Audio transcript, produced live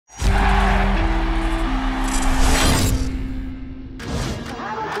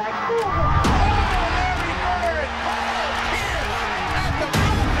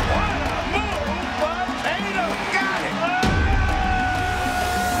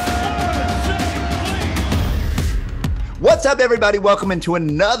What's up, everybody? Welcome into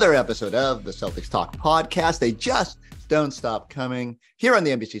another episode of the Celtics Talk podcast. They just don't stop coming here on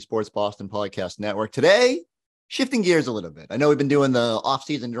the NBC Sports Boston podcast network. Today, shifting gears a little bit. I know we've been doing the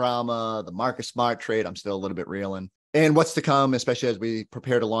offseason drama, the Marcus Smart trade. I'm still a little bit reeling. And what's to come, especially as we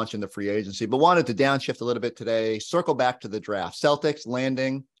prepare to launch into free agency. But wanted to downshift a little bit today, circle back to the draft. Celtics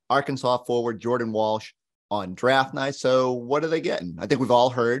landing Arkansas forward Jordan Walsh on draft night. So what are they getting? I think we've all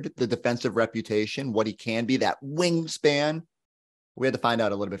heard the defensive reputation, what he can be, that wingspan. We had to find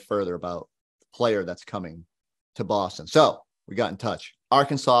out a little bit further about the player that's coming to Boston. So we got in touch.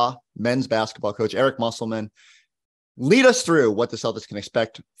 Arkansas men's basketball coach Eric Musselman. Lead us through what the Celtics can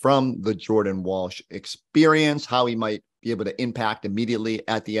expect from the Jordan Walsh experience, how he might be able to impact immediately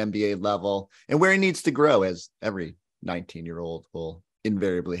at the NBA level, and where he needs to grow, as every 19-year-old will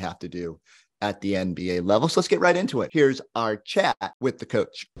invariably have to do at the NBA level. So let's get right into it. Here's our chat with the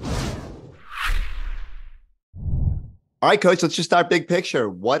coach. All right, coach, let's just start big picture.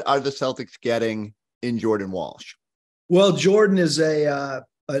 What are the Celtics getting in Jordan Walsh? Well, Jordan is an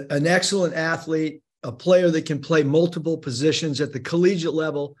excellent athlete, a player that can play multiple positions at the collegiate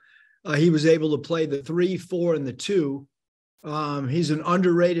level. He was able to play the 3, 4, and the 2. He's an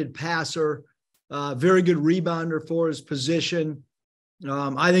underrated passer, very good rebounder for his position.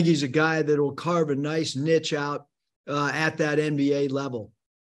 I think he's a guy that will carve a nice niche out at that NBA level.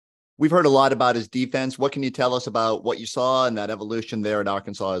 We've heard a lot about his defense. What can you tell us about what you saw and that evolution there at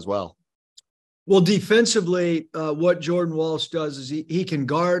Arkansas as well? Well, defensively, what Jordan Walsh does is he can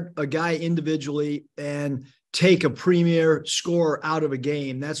guard a guy individually and take a premier scorer out of a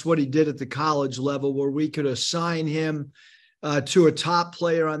game. That's what he did at the college level, where we could assign him to a top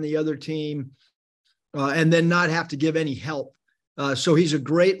player on the other team and then not have to give any help. So he's a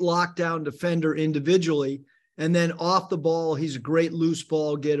great lockdown defender individually. And then off the ball, he's a great loose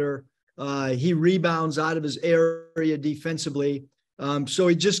ball getter. He rebounds out of his area defensively. So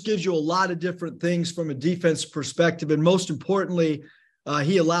he just gives you a lot of different things from a defense perspective. And most importantly,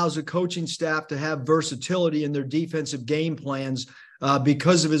 he allows the coaching staff to have versatility in their defensive game plans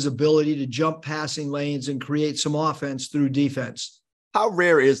because of his ability to jump passing lanes and create some offense through defense. How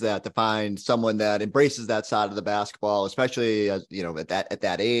rare is that to find someone that embraces that side of the basketball, especially as you know, at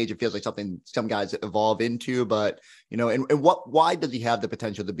that age? It feels like something some guys evolve into, but you know, and why does he have the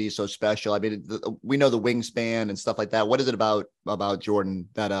potential to be so special? I mean, we know the wingspan and stuff like that. What is it about Jordan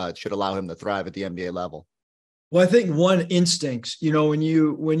that should allow him to thrive at the NBA level? Well, I think one, instincts. You know, when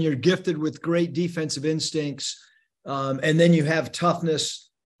you're gifted with great defensive instincts, and then you have toughness.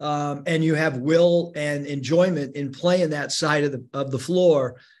 And you have will and enjoyment in playing that side of the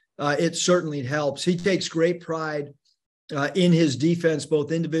floor, it certainly helps. He takes great pride in his defense,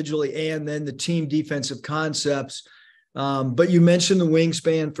 both individually and then the team defensive concepts. But you mentioned the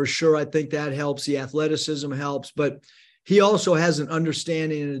wingspan for sure. I think that helps. The athleticism helps. But he also has an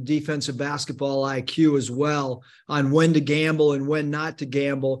understanding and a defensive basketball IQ as well on when to gamble and when not to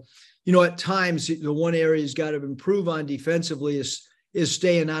gamble. You know, at times, the one area he's got to improve on defensively is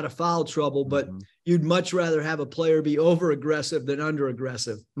staying out of foul trouble, but you'd much rather have a player be over aggressive than under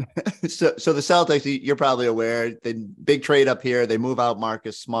aggressive. So the Celtics, you're probably aware, the big trade up here, they move out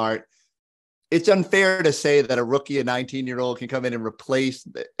Marcus Smart. It's unfair to say that a rookie, a 19-year-old can come in and replace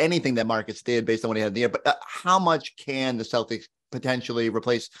anything that Marcus did based on what he had in the air. But how much can the Celtics potentially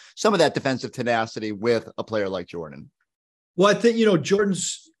replace some of that defensive tenacity with a player like Jordan? Well, I think,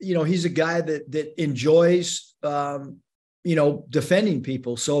 Jordan's, he's a guy that enjoys, defending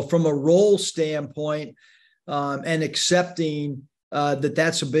people. So from a role standpoint and accepting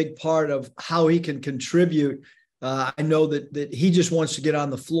that's a big part of how he can contribute. I know that he just wants to get on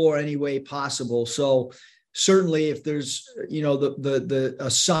the floor any way possible. So certainly if there's, the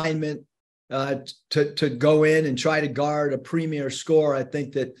assignment to go in and try to guard a premier scorer, I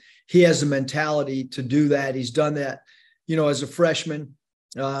think that he has the mentality to do that. He's done that, as a freshman.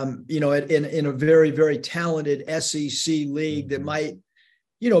 In a very, very talented SEC league that might,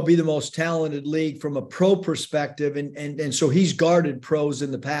 be the most talented league from a pro perspective. And so he's guarded pros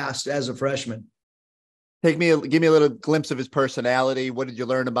in the past as a freshman. Give me a little glimpse of his personality. What did you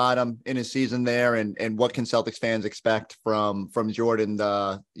learn about him in his season there? And what can Celtics fans expect from Jordan,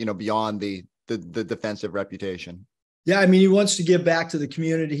 beyond the defensive reputation? Yeah. I mean, he wants to give back to the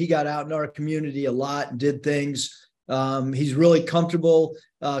community. He got out in our community a lot and did things. He's really comfortable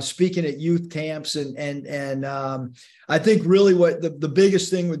speaking at youth camps, and I think really what the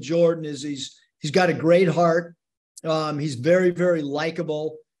biggest thing with Jordan is he's got a great heart. He's very, very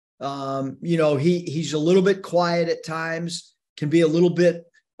likable. He's a little bit quiet at times, can be a little bit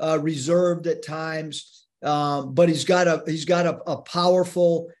reserved at times, but he's got a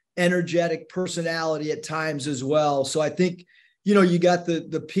powerful energetic personality at times as well. So I think, you got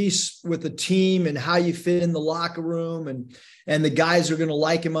the piece with the team and how you fit in the locker room, and the guys are going to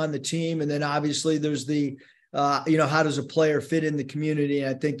like him on the team. And then obviously there's the, how does a player fit in the community?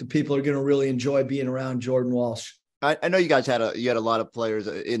 And I think the people are going to really enjoy being around Jordan Walsh. I know you guys had a lot of players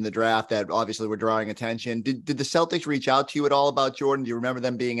in the draft that obviously were drawing attention. Did the Celtics reach out to you at all about Jordan? Do you remember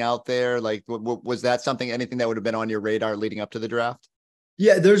them being out there? Like, was that anything that would have been on your radar leading up to the draft?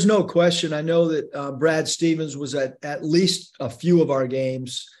 Yeah, there's no question. I know that Brad Stevens was at least a few of our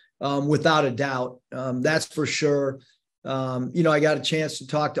games, without a doubt. That's for sure. I got a chance to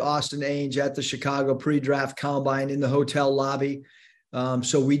talk to Austin Ainge at the Chicago pre-draft combine in the hotel lobby.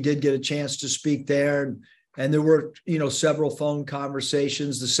 So we did get a chance to speak there. And there were, several phone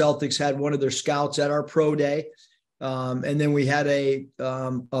conversations. The Celtics had one of their scouts at our pro day. And then we had a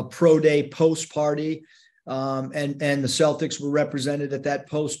pro day post party. And the Celtics were represented at that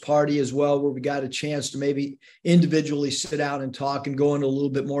post party as well, where we got a chance to maybe individually sit down and talk and go into a little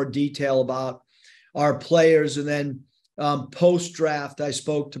bit more detail about our players. And then post draft, I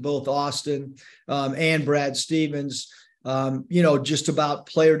spoke to both Austin and Brad Stevens, just about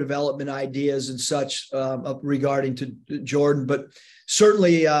player development ideas and such regarding to Jordan. But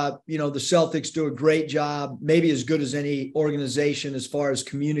certainly, the Celtics do a great job, maybe as good as any organization as far as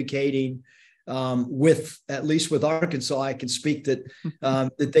communicating at least with Arkansas. I can speak that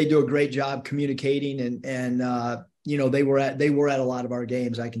they do a great job communicating, and they were at a lot of our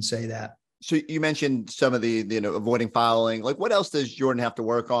games. I can say that. So you mentioned some of the avoiding fouling. Like, what else does Jordan have to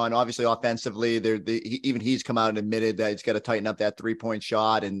work on? Obviously, offensively, even he's come out and admitted that he's got to tighten up that 3-point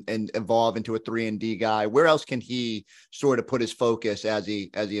shot and evolve into a 3-and-D guy. Where else can he sort of put his focus as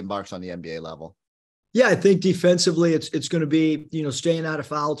he embarks on the NBA level? Yeah, I think defensively, it's going to be, staying out of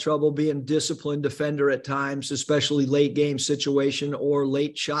foul trouble, being disciplined defender at times, especially late game situation or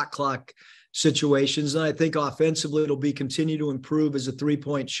late shot clock situations. And I think offensively, it'll be continue to improve as a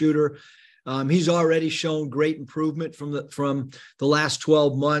 3-point shooter. He's already shown great improvement from the last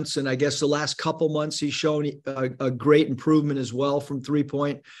 12 months. And I guess the last couple months, he's shown a great improvement as well from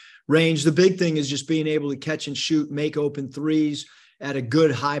 3-point range. The big thing is just being able to catch and shoot, make open threes at a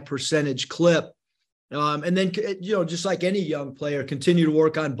good high percentage clip. And then, just like any young player, continue to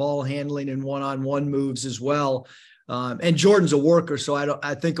work on ball handling and one-on-one moves as well. And Jordan's a worker, so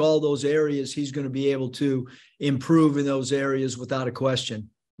I think all those areas he's going to be able to improve in those areas without a question.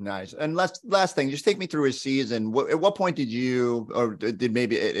 Nice. And last thing, just take me through his season. At what point did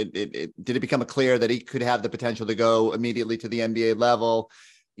it become clear that he could have the potential to go immediately to the NBA level?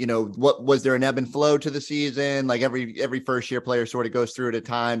 What was there an ebb and flow to the season? Like every first year player sort of goes through it at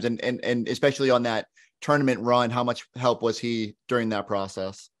times, and especially on that tournament run, how much help was he during that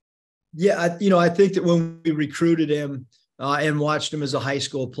process? Yeah, I think that when we recruited him and watched him as a high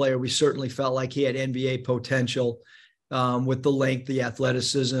school player, we certainly felt like he had NBA potential with the length, the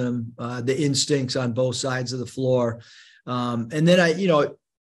athleticism, the instincts on both sides of the floor. And then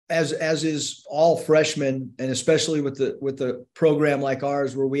as is all freshmen, and especially with the program like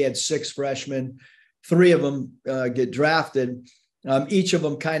ours, where we had 6 freshmen, 3 of them get drafted. Each of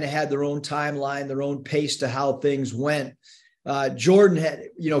them kind of had their own timeline, their own pace to how things went. Jordan had,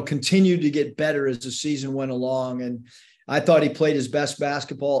 continued to get better as the season went along. And I thought he played his best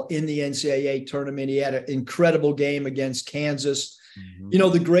basketball in the NCAA tournament. He had an incredible game against Kansas.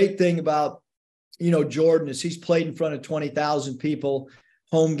 Mm-hmm. The great thing about, Jordan is he's played in front of 20,000 people,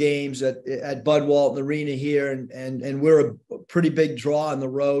 home games at Bud Walton Arena here. And we're a pretty big draw on the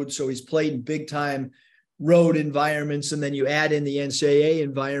road. So he's played in big time road environments. And then you add in the NCAA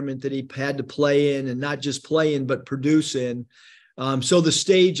environment that he had to play in, and not just play in, but produce in. So the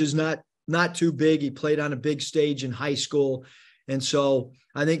stage is not too big. He played on a big stage in high school. And so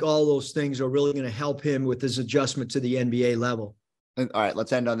I think all those things are really going to help him with his adjustment to the NBA level. All right,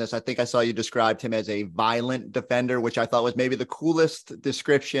 let's end on this. I think I saw you described him as a violent defender, which I thought was maybe the coolest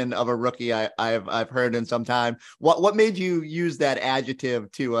description of a rookie I've heard in some time. What made you use that adjective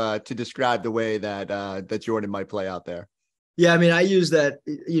to describe the way that Jordan might play out there? Yeah, I mean, I use that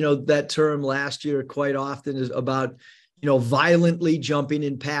that term last year quite often, is about violently jumping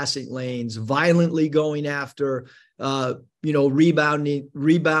in passing lanes, violently going after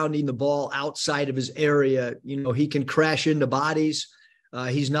rebounding the ball outside of his area. He can crash into bodies.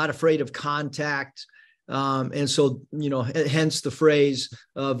 He's not afraid of contact. And so, hence the phrase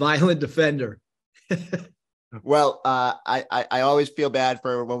violent defender. Well, I always feel bad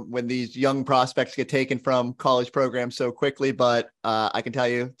for when these young prospects get taken from college programs so quickly, but I can tell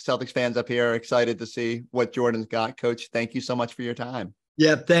you Celtics fans up here are excited to see what Jordan's got. Coach, thank you so much for your time.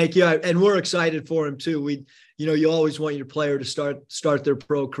 Yeah, thank you. And we're excited for him too. You always want your player to start their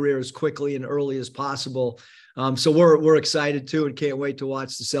pro career as quickly and early as possible. So we're excited too, and can't wait to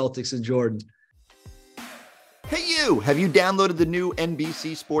watch the Celtics and Jordan. Hey you, have you downloaded the new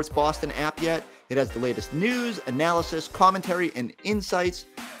NBC Sports Boston app yet? It has the latest news, analysis, commentary, and insights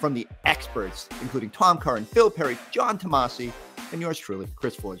from the experts, including Tom Curran, Phil Perry, John Tomasi, and yours truly,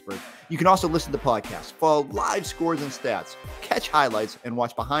 Chris Forsberg. You can also listen to podcasts, follow live scores and stats, catch highlights, and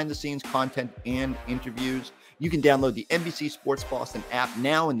watch behind-the-scenes content and interviews. You can download the NBC Sports Boston app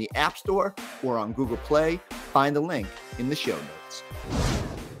now in the App Store or on Google Play. Find the link in the show notes.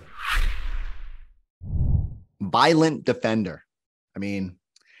 Violent defender. I mean,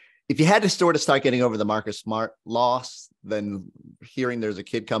 if you had to sort of start getting over the Marcus Smart loss, then hearing there's a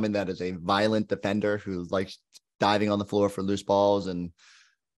kid coming that is a violent defender who likes diving on the floor for loose balls and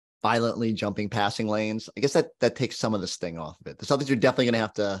violently jumping passing lanes, I guess that takes some of the sting off of it. The Celtics are definitely going to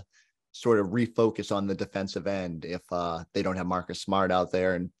have to sort of refocus on the defensive end if they don't have Marcus Smart out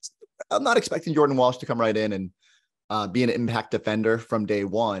there. And I'm not expecting Jordan Walsh to come right in and be an impact defender from day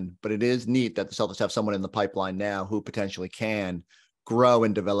one, but it is neat that the Celtics have someone in the pipeline now who potentially can grow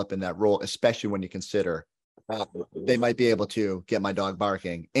and develop in that role, especially when you consider they might be able to get my dog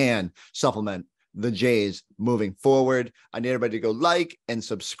barking and supplement the Jays moving forward. I need everybody to go like and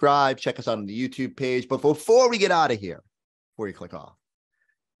subscribe. Check us out on the YouTube page. But before we get out of here, before you click off,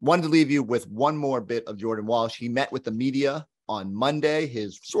 wanted to leave you with one more bit of Jordan Walsh. He met with the media on Monday,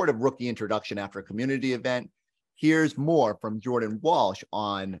 his sort of rookie introduction after a community event. Here's more from Jordan Walsh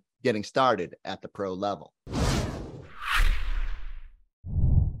on getting started at the pro level.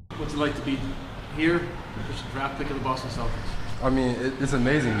 What's it like to be here, just a draft pick of the Boston Celtics? I mean, it's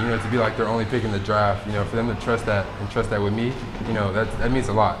amazing, to be like they're only picking the draft, for them to trust that and trust that with me, that means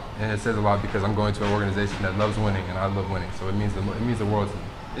a lot. And it says a lot because I'm going to an organization that loves winning and I love winning. So it means the world to me.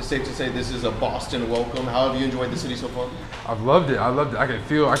 It's safe to say this is a Boston welcome. How have you enjoyed the city so far? I've loved it. I can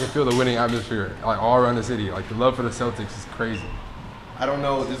feel the winning atmosphere like all around the city. Like the love for the Celtics is crazy. I don't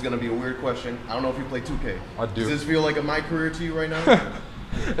know. This is going to be a weird question. I don't know if you play 2K. I do. Does this feel like my career to you right now?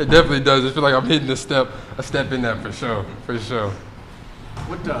 It definitely does. I feel like I'm hitting a step in that for sure.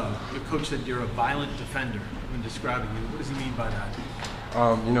 What your coach said you're a violent defender when describing you. What does he mean by that?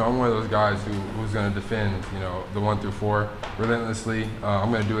 I'm one of those guys who's going to defend, the 1 through 4 relentlessly.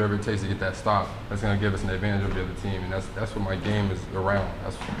 I'm going to do whatever it takes to get that stop. That's going to give us an advantage over the other team, and that's what my game is around.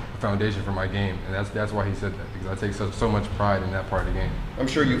 That's the foundation for my game, and that's why he said that, because I take so much pride in that part of the game. I'm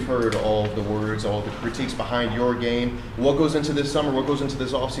sure you've heard all of the words, all of the critiques behind your game. What goes into this summer? What goes into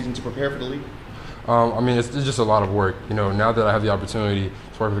this offseason to prepare for the league? It's just a lot of work. Now that I have the opportunity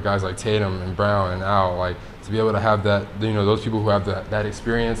to work with guys like Tatum and Brown and Al, to be able to have that, those people who have that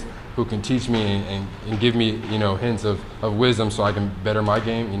experience, who can teach me and give me, hints of wisdom so I can better my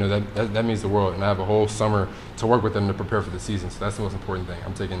game, that means the world. And I have a whole summer to work with them to prepare for the season. So that's the most important thing.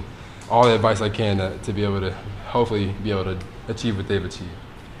 I'm taking all the advice I can to be able to hopefully be able to achieve what they've achieved.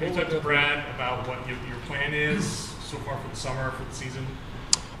 Can you talk to Brad about what your plan is so far for the summer, for the season?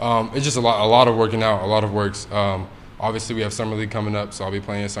 It's just a lot of working out, a lot of works. Obviously, we have Summer League coming up, so I'll be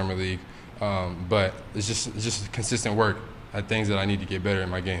playing in Summer League. But it's just consistent work at things that I need to get better in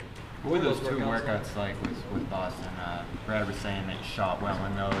my game. What were those 2 workouts like with Boston? Brad was saying that you shot well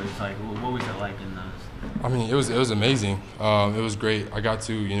in those. What was it like in those? It was amazing. It was great. I got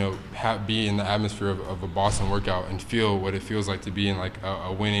to be in the atmosphere of a Boston workout and feel what it feels like to be in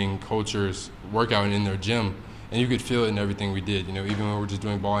a winning culture's workout in their gym. And you could feel it in everything we did, even when we're just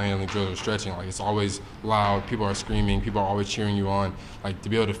doing ball handling drills or stretching. It's always loud, people are screaming, people are always cheering you on. To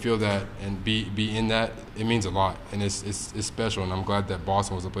be able to feel that and be in that, it means a lot. And it's special, and I'm glad that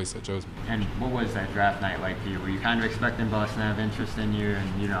Boston was the place that chose me. And what was that draft night like for you? Were you kind of expecting Boston to have interest in you?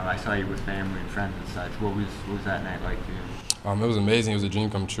 And, I saw you with family and friends and such. What was that night like for you? It was amazing. It was a dream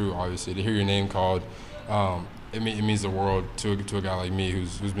come true, obviously. To hear your name called, it means the world to a guy like me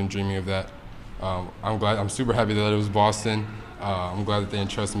who's been dreaming of that. I'm super happy that it was Boston. I'm glad that they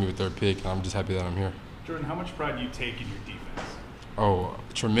entrusted me with their pick, and I'm just happy that I'm here. Jordan, how much pride do you take in your defense? Oh,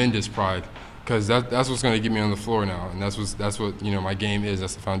 tremendous pride, because that's what's going to get me on the floor now, and that's what my game is.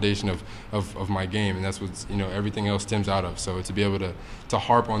 That's the foundation of my game, and that's what everything else stems out of. So to be able to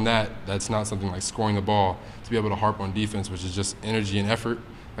harp on that's not something like scoring the ball. To be able to harp on defense, which is just energy and effort,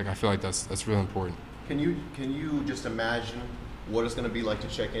 I feel like that's really important. Can you just imagine what it's going to be like to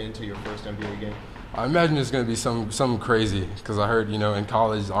check into your first NBA game? I imagine it's going to be something crazy, because I heard, in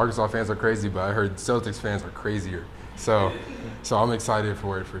college, Arkansas fans are crazy, but I heard Celtics fans are crazier. So I'm excited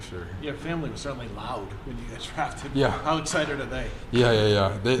for it for sure. Your family was certainly loud when you got drafted. Yeah. How excited are they?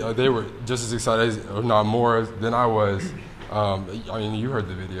 Yeah. They were just as excited, if not more, than I was. I mean, you heard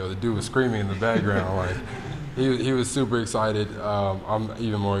the video. The dude was screaming in the background. Like, he was super excited. I'm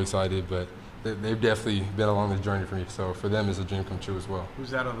even more excited, but they've definitely been along the journey for me. So for them, it's a dream come true as well. Who's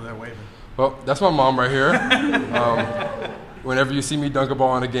that over there waving? Well, that's my mom right here. Whenever you see me dunk a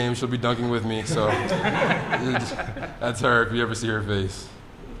ball in a game, she'll be dunking with me. So that's her if you ever see her face.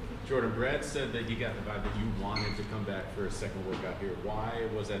 Jordan, Brad said that you got the vibe that you wanted to come back for a second workout here. Why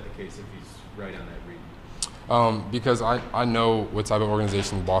was that the case if he's right on that read? Because I know what type of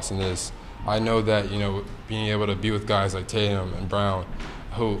organization Boston is. I know that, you know, being able to be with guys like Tatum and Brown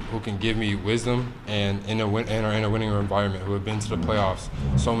who can give me wisdom and in a winning environment, who have been to the playoffs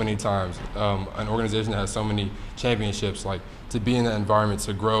so many times, an organization that has so many championships, like to be in that environment,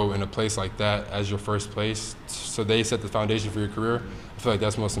 to grow in a place like that as your first place, so they set the foundation for your career. I feel like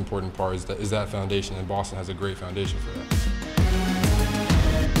that's the most important part, is that foundation, and Boston has a great foundation for that.